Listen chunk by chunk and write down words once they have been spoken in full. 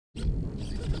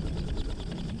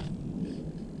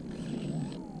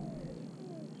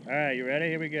All right, you ready?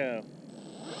 Here we go.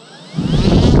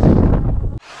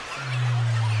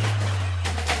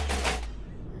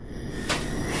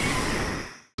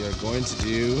 We are going to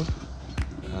do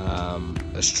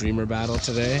a streamer battle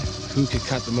today. Who could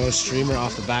cut the most streamer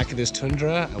off the back of this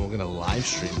Tundra? And we're going to live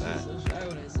stream that.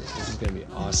 This is going to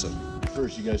be awesome.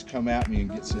 First, you guys come at me and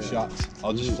get some shots.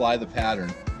 I'll just fly the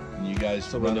pattern, and you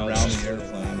guys run around the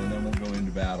airplane, and then we'll go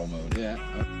into battle mode. Yeah.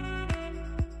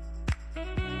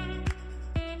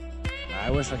 I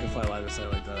wish I could fly line of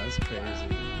sight like that. That's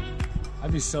crazy.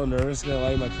 I'd be so nervous gonna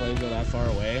let my plane go that far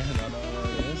away and not know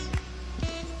where it is.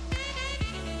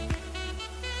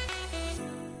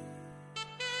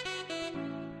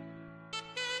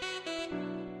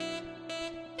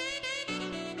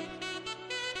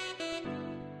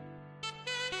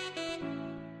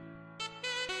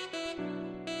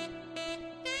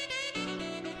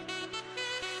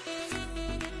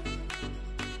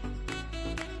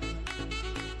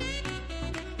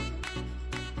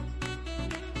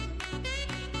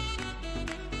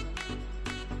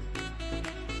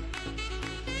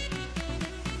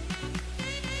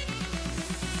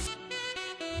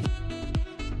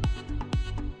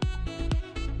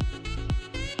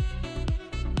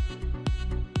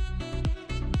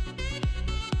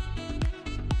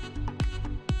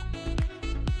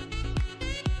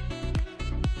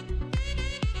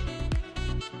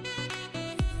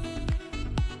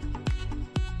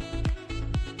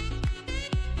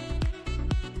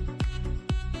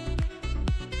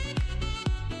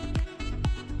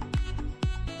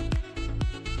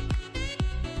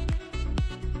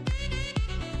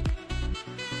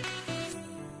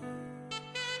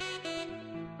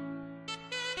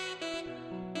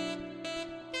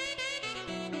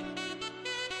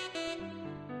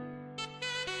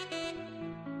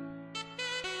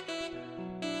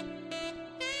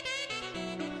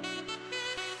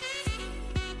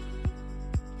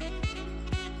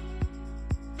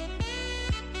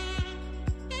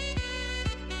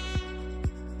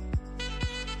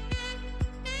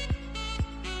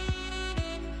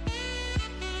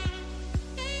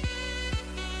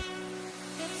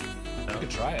 We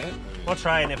could try it. We'll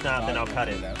try it, if not, then I'll cut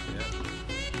it. Yeah.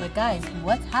 But guys,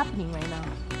 what's happening right now?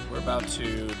 We're about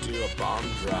to do a bomb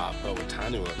drop, but with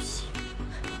tiny whips.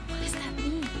 What does that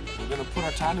mean? We're gonna put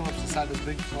our tiny whips inside this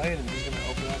big plane, and he's gonna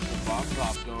open up the bomb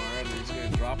drop door, and he's gonna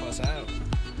drop us out.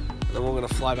 And then we're gonna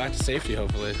fly back to safety,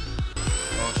 hopefully.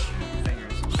 Oh shoot,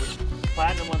 fingers.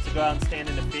 Platinum wants to go out and stand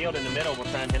in the field in the middle. We'll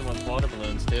try and hit him with water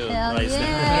balloons too. Hell Right, so-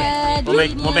 yeah,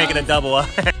 we'll make it a double up.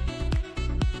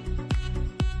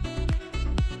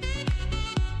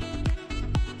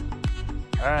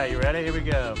 All right, you ready? Here we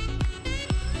go.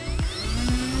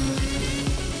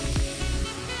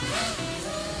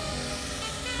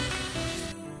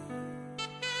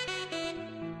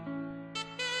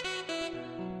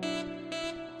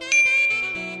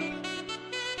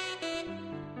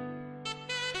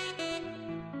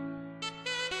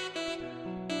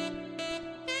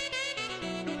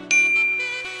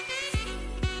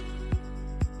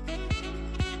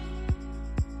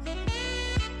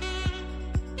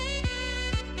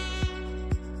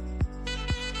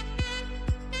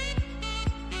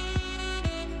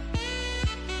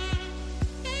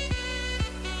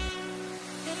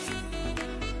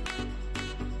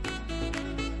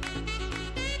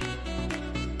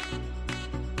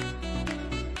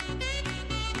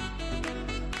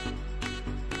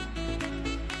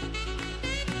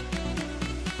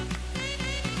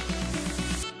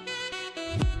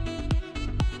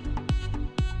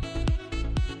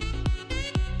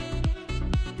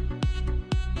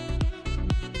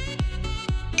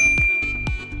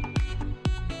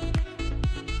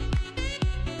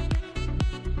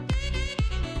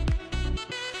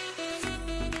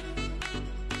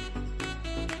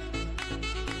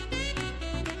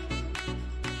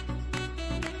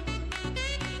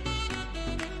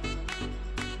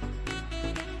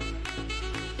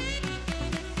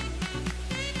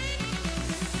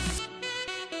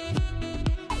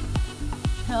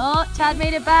 Oh, Chad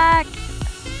made it back.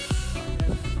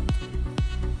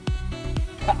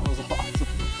 That was awesome.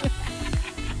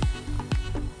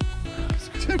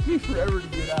 It took me forever to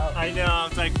get out. I know. I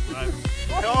was like,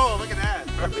 oh, look at that.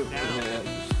 Perfect now.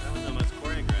 That was almost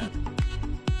choreographed.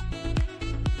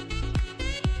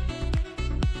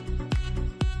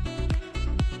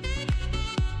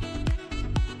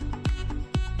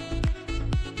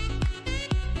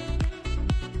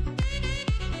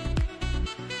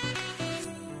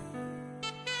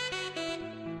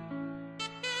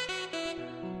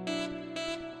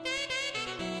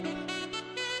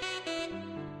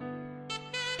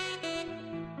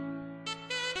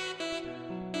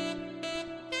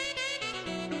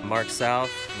 Mark South.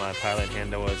 My pilot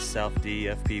handle is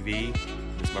SouthDFPV.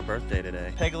 It's my birthday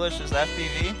today. Pegalish is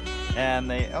FPV, and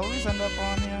they always end up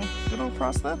on, good old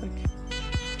prosthetic.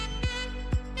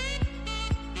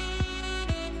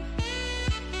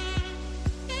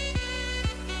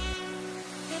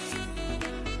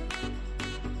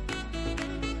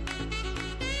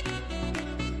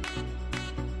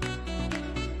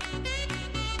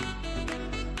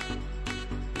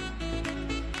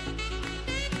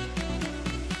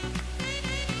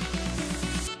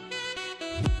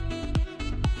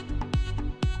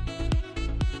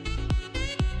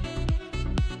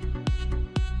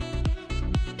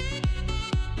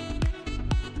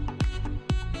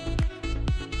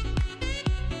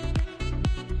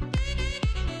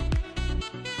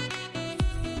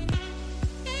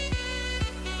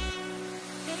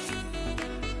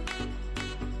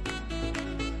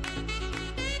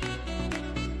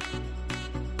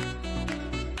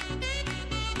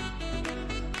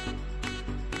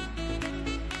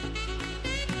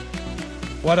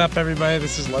 What up, everybody?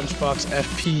 This is Lunchbox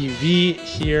FPV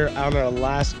here on our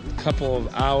last couple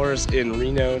of hours in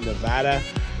Reno, Nevada.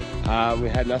 We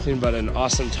had nothing but an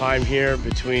awesome time here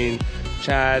between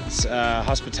Chad's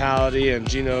hospitality and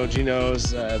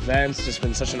Gino's events. Just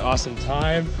been such an awesome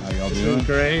time. How y'all It's doing? been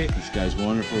great. This guy's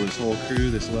wonderful. This whole crew,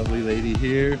 this lovely lady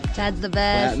here. Chad's the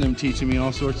best. Platinum teaching me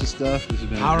all sorts of stuff. This has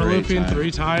been Power a great looping time.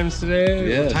 3 times today.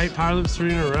 Yes. Tight power loops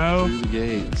 3 in a row. Through the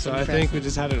gate. So I think we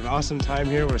just had an awesome time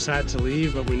here. We're sad to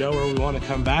leave, but we know where we want to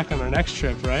come back on our next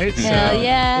trip, right? Hell So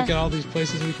yeah. look at all these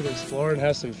places we can explore and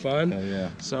have some fun. Hell yeah.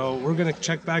 So we're gonna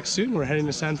check back soon. We're heading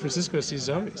to San Francisco to see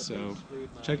Zoe. So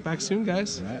check back soon,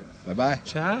 guys. All right. Bye-bye.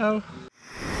 Ciao.